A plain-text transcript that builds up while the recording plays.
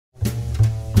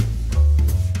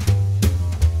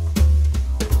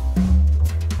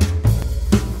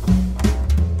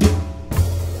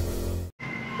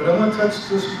touch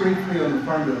just briefly on the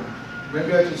Farm Bill.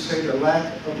 Maybe I should say the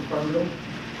lack of a Farm Bill.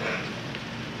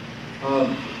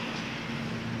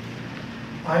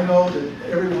 I know that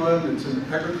everyone that's in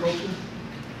agriculture,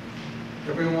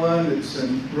 everyone that's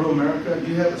in rural America,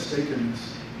 you have a stake in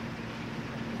this.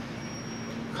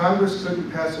 Congress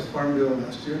couldn't pass a Farm Bill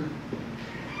last year.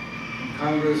 And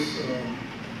Congress,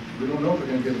 we don't know if we're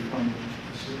going to get a Farm Bill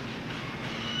this year.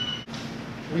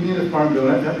 We need a Farm Bill.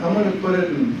 I'm going to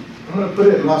put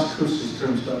it in Las Cruces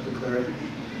terms, Dr. Clary.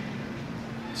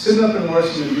 Sitting up in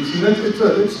Washington, D.C.,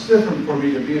 it's different for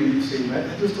me to be in D.C.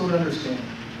 I just don't understand.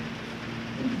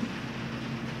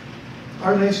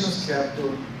 Our nation's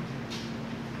capital,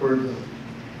 where the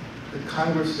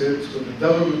Congress sits, where the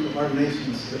government of our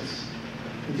nation sits,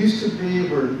 it used to be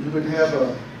where you would have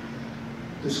a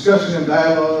discussion and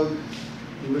dialogue,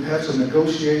 you would have some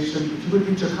negotiation, but you would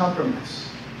reach a compromise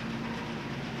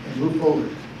and move forward.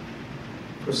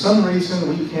 For some reason,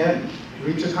 we can't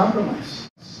reach a compromise.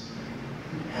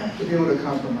 You have to be able to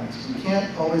compromise. You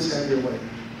can't always have your way.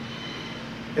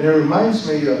 And it reminds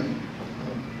me of,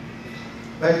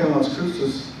 back in Las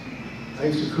Cruces, I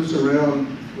used to cruise around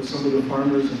with some of the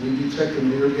farmers and we'd be checking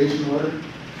the irrigation water.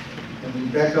 And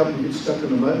we'd back up and get stuck in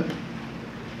the mud.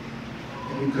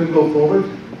 And we couldn't go forward,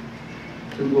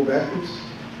 couldn't go backwards.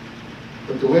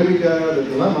 But the way we got out of the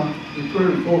dilemma, we put it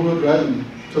in four-wheel drive and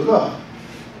took off.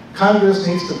 Congress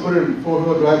needs to put it in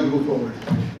four-wheel drive and move forward.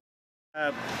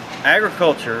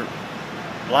 Agriculture,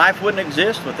 life wouldn't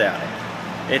exist without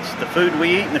it. It's the food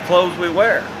we eat and the clothes we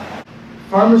wear.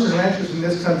 Farmers and ranchers in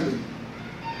this country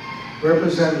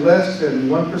represent less than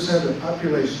 1% of the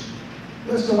population.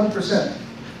 Less than 1%.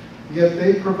 Yet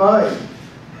they provide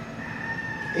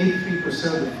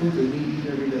 83% of the food that we eat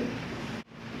every day.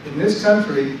 In this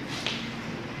country,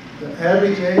 the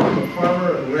average age of a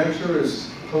farmer or rancher is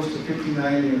close to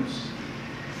 59 years.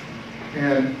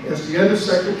 And as the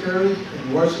Undersecretary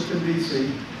in Washington,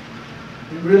 D.C.,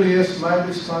 it really is my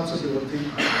responsibility,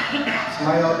 it's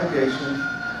my obligation,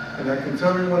 and I can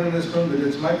tell everyone in this room that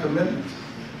it's my commitment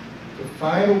to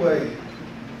find a way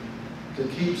to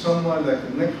keep someone like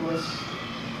Nicholas,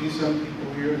 these young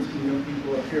people here and some young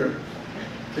people up here,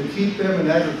 to keep them in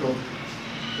agriculture,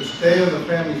 to stay on the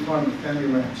family farm, the family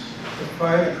ranch, to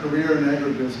find a career in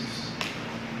agribusiness,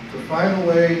 to find a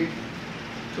way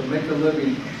to make a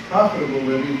living, a profitable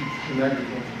living in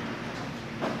agriculture.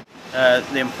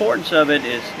 The importance of it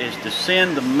is to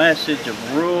send the message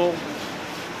of rural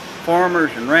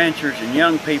farmers and ranchers and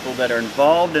young people that are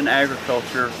involved in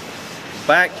agriculture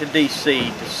back to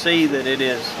D.C. to see that it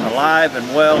is alive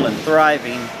and well and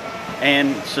thriving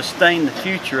and sustain the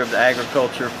future of the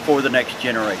agriculture for the next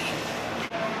generation.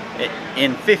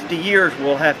 In 50 years,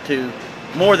 we'll have to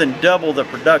more than double the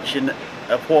production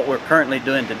of what we're currently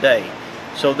doing today.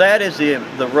 So that is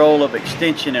the role of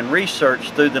extension and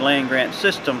research through the land grant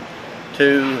system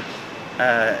to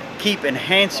keep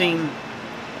enhancing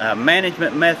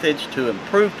management methods to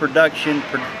improve production,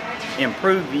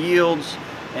 improve yields,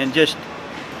 and just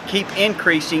keep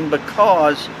increasing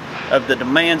because of the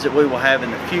demands that we will have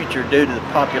in the future due to the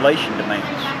population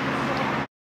demands.